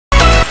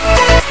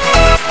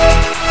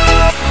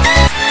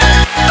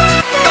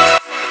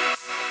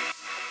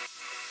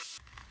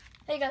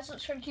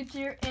Subscribe Cube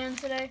here, and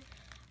today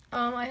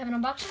I have an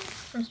unboxing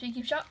from Speed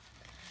Cube Shop.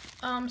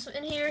 So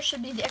in here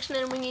should be the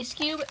X-Men Wingy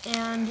Skewb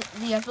and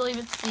the, I believe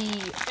it's the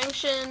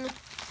Function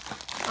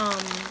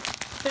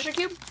Fisher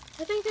Cube,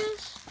 I think it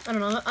is. I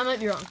don't know, I might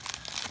be wrong.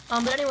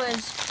 But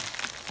anyways,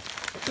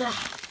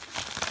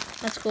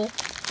 that's cool.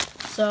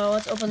 So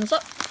let's open this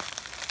up.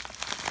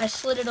 I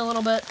slid it a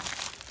little bit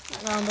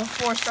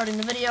before starting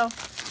the video,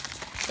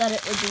 that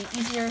it would be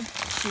easier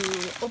to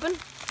open.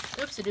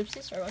 Oopsie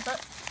doopsie, sorry about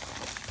that.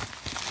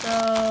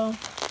 So,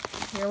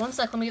 here, one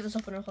sec, let me get this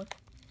open real quick.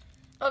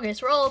 Okay,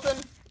 so we're all open.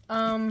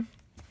 That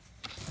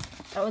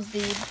was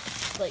the,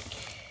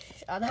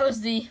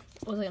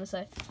 what was I gonna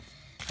say?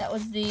 That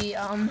was the,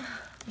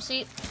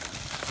 receipt.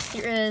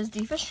 Here is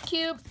the Fisher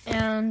Cube,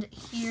 and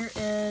here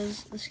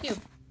is the Skewb.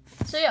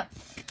 So yeah,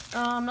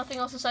 nothing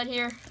else inside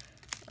here.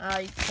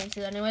 You can't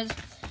see that anyways.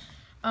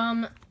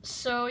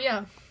 So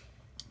yeah,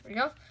 there we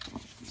go.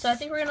 So I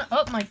think we're gonna,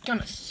 oh my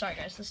goodness, sorry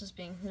guys, this is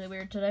being really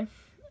weird today.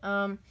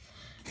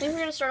 I think we're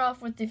gonna start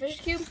off with the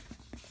Fisher Cube,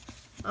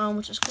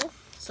 which is cool.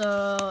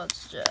 So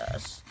let's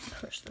just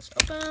push this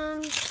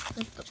open,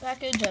 rip the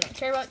package, I don't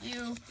care about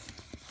you.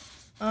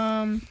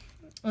 And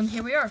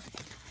here we are.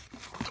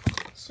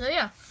 So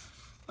yeah,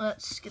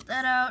 let's get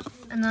that out,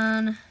 and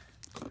then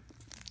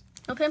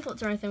no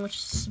pamphlets or anything, which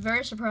is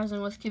very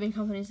surprising with cubing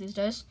companies these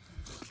days.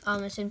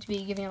 They seem to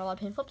be giving out a lot of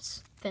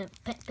pamphlets.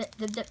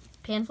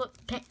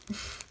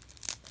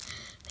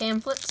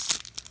 Pamphlets.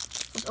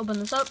 Let's open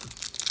this up.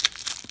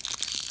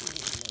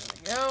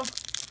 There we go.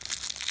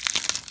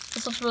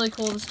 This looks really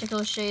cool, the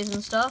sticker shades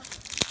and stuff.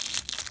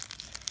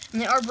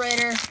 And they are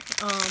brighter at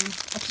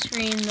the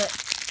screen, that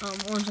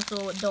orange looks a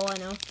little bit dull, I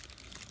know,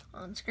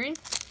 on screen.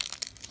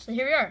 So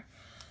here we are.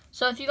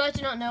 So if you guys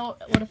do not know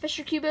what a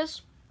Fisher Cube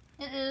is,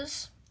 it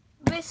is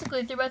basically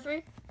a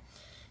 3x3,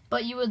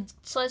 but you would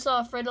slice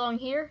off right along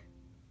here,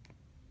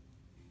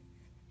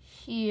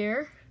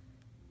 here,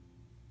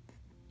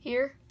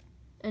 here,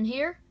 and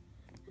here,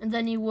 and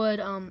then you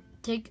would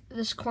take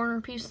this corner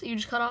piece that you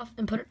just cut off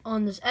and put it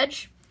on this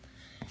edge,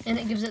 and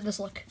it gives it this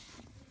look.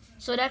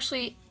 So it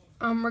actually,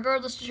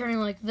 regardless to turning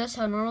like this,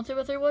 how normal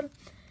 3x3 would,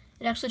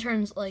 it actually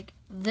turns like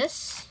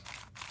this,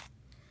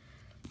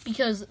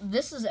 because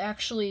this is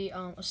actually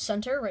a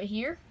center right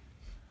here,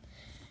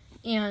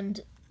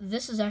 and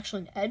this is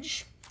actually an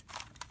edge,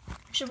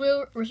 which is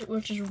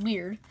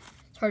weird.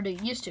 It's hard to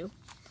get used to.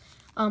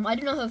 I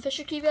do not have a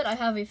Fisher Cube yet. I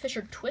have a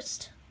Fisher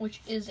Twist,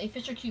 which is a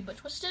Fisher Cube but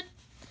twisted.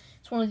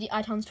 It's one of the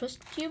Iton's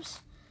Twist cubes,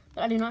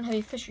 but I do not have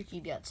a Fisher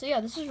Cube yet. So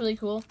yeah, this is really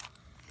cool.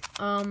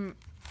 Turns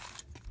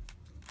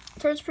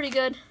pretty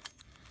good.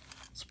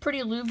 It's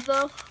pretty lubed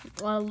though.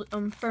 A lot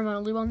of fair amount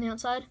of lube on the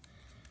outside.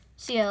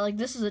 So yeah, like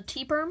this is a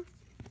T-perm,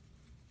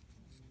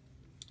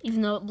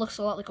 even though it looks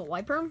a lot like a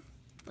Y-perm.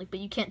 But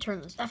you can't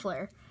turn this F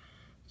layer,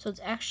 so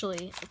it's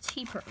actually a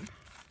T-perm,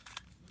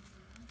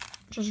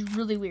 which is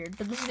really weird.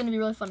 But this is going to be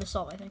really fun to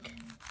solve, I think.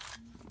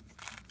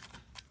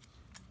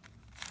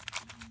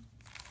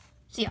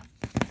 So yeah.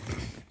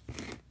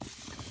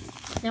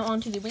 Now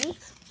on to the Wingy.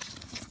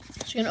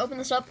 So you're going to open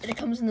this up, and it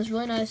comes in this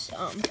really nice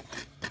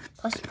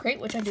plastic crate,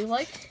 which I do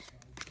like.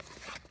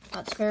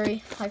 It's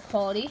very high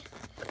quality.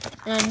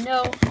 And I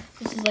know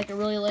this is like a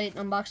really late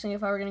unboxing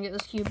if I were going to get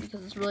this cube,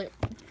 because it's really a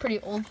pretty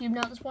old cube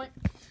now at this point.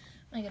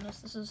 My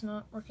goodness, this is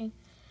not working.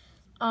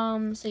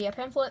 So yeah,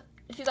 pamphlet.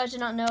 If you guys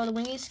did not know, the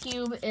Wingy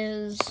Skewb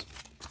is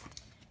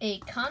a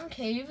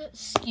concave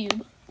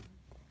skewb,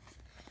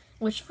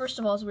 which first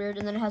of all is weird,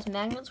 and then it has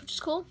magnets, which is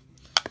cool.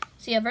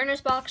 So yeah, very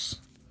nice box.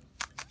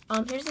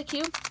 Here's the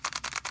cube.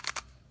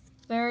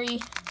 Very,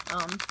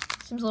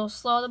 seems a little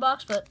slow out of the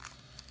box, but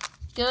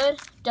good.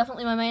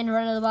 Definitely my main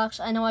right out of the box.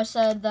 I know I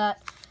said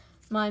that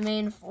my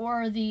main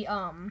for the,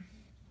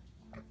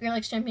 Air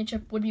Lakes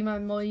Championship would be my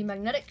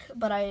magnetic,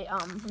 but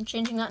I'm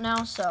changing that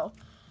now, so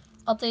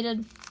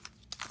updated.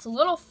 It's a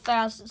little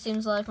fast, it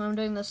seems like, when I'm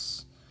doing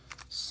this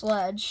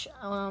sledge,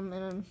 and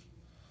I'm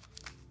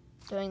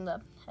doing the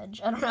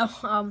hedge. I don't know.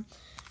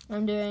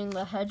 I'm doing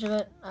the hedge of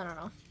it. I don't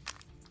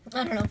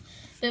know.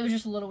 It was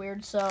just a little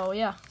weird, so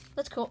yeah,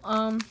 that's cool.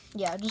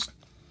 Yeah, just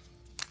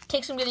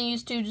takes some getting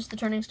used to, just the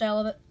turning style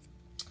of it.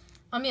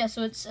 Yeah,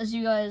 so it's, as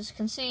you guys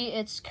can see,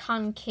 it's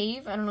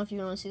concave. I don't know if you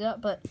can really see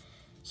that, but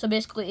so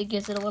basically it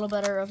gives it a little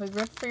better of a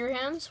grip for your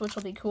hands, which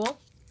will be cool.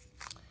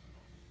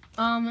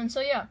 And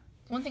so yeah,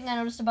 one thing I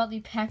noticed about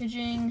the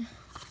packaging,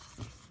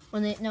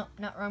 when they, no,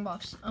 not wrong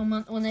box,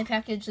 when they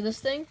packaged this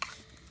thing,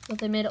 what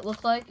they made it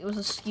look like, it was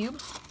a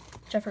Skewb,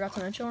 which I forgot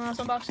to mention when I was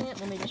unboxing it.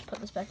 Let me just put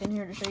this back in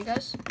here to show you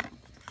guys.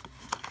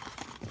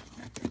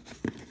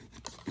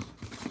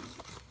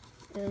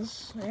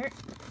 There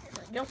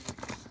we go.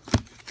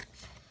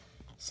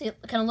 See, it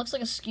kind of looks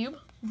like a Skewb,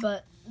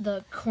 but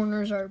the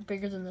corners are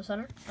bigger than the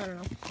center. I don't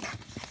know.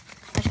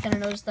 I just kind of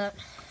noticed that.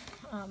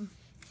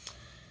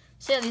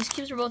 So yeah, these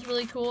cubes are both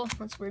really cool.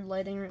 That's weird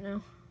lighting right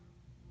now.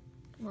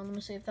 Come on, let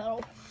me see if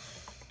that'll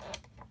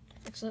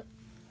fix it.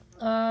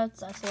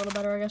 That's a little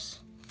better, I guess.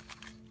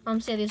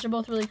 So yeah, these are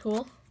both really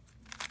cool.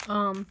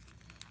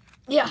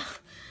 Yeah.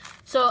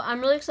 So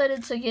I'm really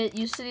excited to get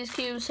used to these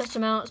cubes, test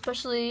them out,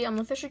 especially on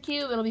the Fisher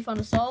cube. It'll be fun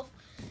to solve.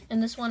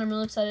 And this one, I'm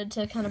really excited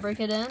to kind of break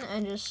it in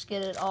and just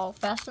get it all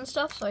fast and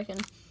stuff, so I can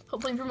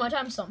hopefully improve my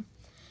time some.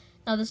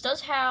 Now this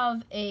does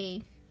have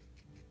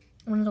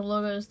one of the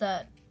logos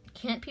that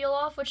can't peel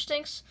off, which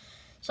stinks.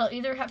 So I'll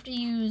either have to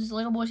use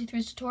Lego Boise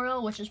 3's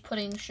tutorial, which is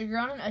putting sugar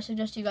on it. I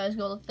suggest you guys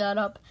go look that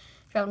up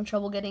if you're having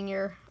trouble getting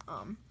your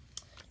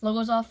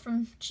logos off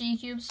from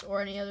GE Cubes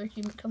or any other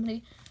cube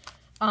company.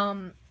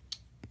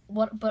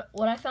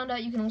 What I found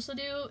out you can also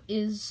do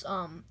is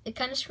it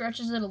kind of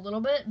scratches it a little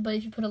bit, but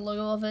if you put a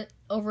logo of it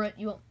over it,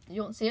 you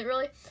won't see it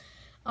really.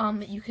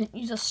 You can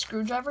use a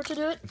screwdriver to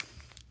do it,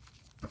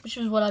 which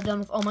is what I've done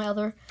with all my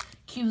other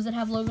cubes that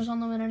have logos on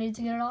them when I need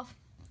to get it off.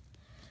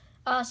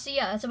 So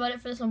yeah, that's about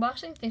it for this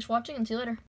unboxing. Thanks for watching, and see you later.